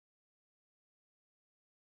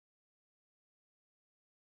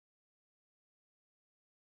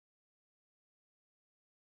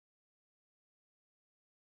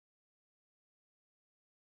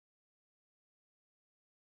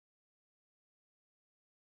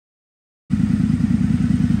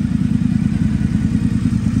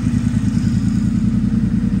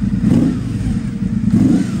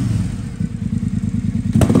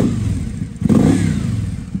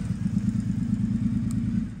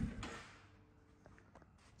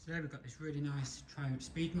Today we've got this really nice Triumph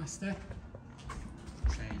Speedmaster.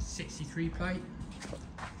 It's a 63 plate.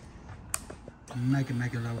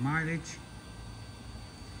 Mega low mileage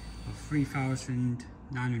of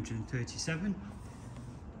 3,937.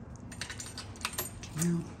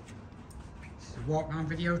 Now, this is a walk around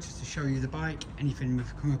video just to show you the bike, anything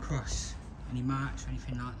we've come across, any marks or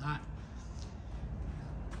anything like that.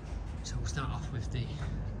 So we'll start off with the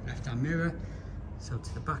left hand mirror. So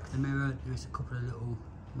to the back of the mirror there is a couple of little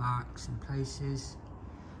marks in places,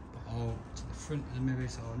 but all to the front of the mirror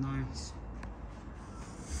is all nice.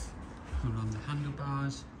 Along the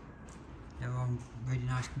handlebars, they're all in really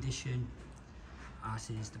nice condition, as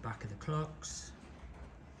is the back of the clocks.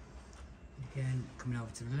 Again, coming over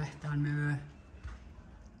to the left hand mirror,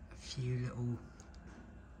 a few little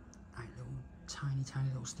tiny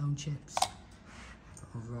little stone chips, but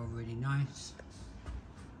overall really nice.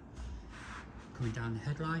 Coming down the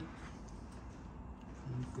headlight,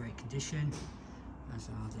 in great condition, as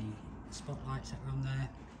are the spotlights that are on there.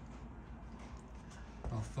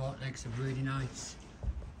 Both fork legs are really nice,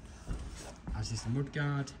 as is the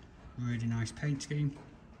mudguard, really nice paint scheme.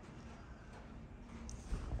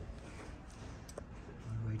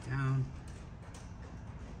 All the way down,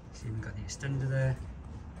 see we've got the extender there.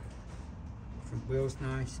 Front wheel's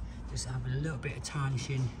nice, just have a little bit of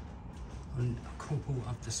tarnishing on a couple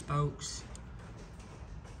of the spokes.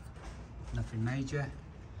 Nothing major.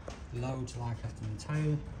 Loads of life left in the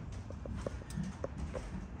tail.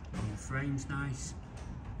 And the frame's nice.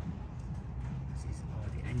 This is all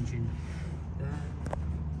the engine there.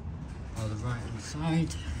 All the right hand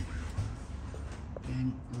side.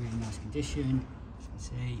 Again, really nice condition. As you can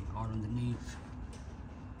see, all underneath.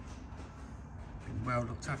 Been well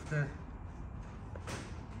looked after.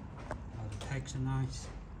 All the pegs are nice,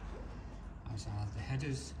 as are the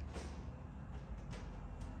headers.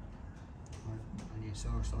 And the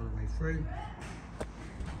exhaust all the way through.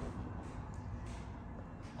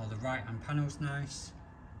 All the right hand panel's nice,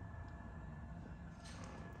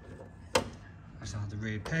 as are the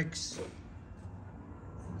rear pegs.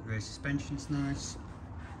 The rear suspension's nice.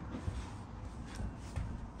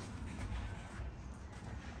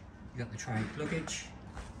 You got the Triumph luggage.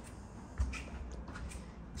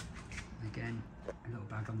 Again, a little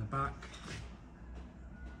bag on the back.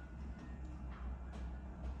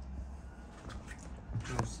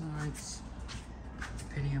 Both sides, the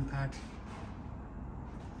pinion pad,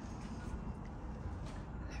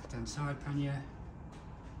 left hand side pannier,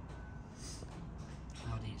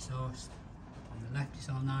 all the exhaust. On the left is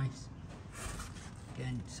all nice.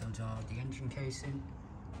 Again, so is all the engine casing.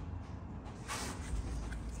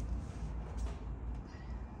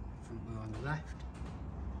 Front wheel on the left.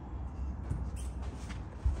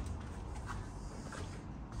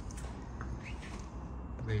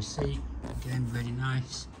 Rear seat, again really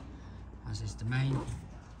nice, as is the main.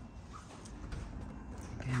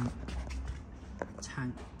 Again,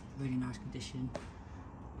 tank, really nice condition,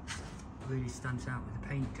 really stands out with the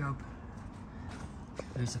paint job.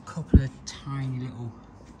 There's a couple of tiny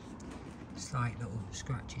slight little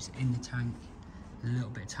scratches in the tank, a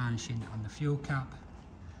little bit of tarnishing on the fuel cap,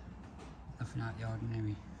 nothing out of the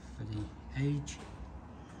ordinary for the age.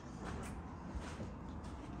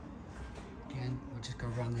 Again, we'll just go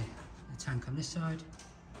around the tank on this side.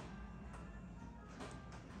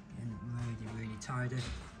 Again, really tidy. If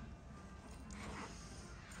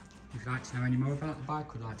you'd like to know any more about the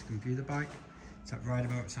bike, or would like to come view the bike, it's at Ryder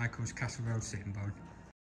Motorcycles, Castle Road, Sittingbourne.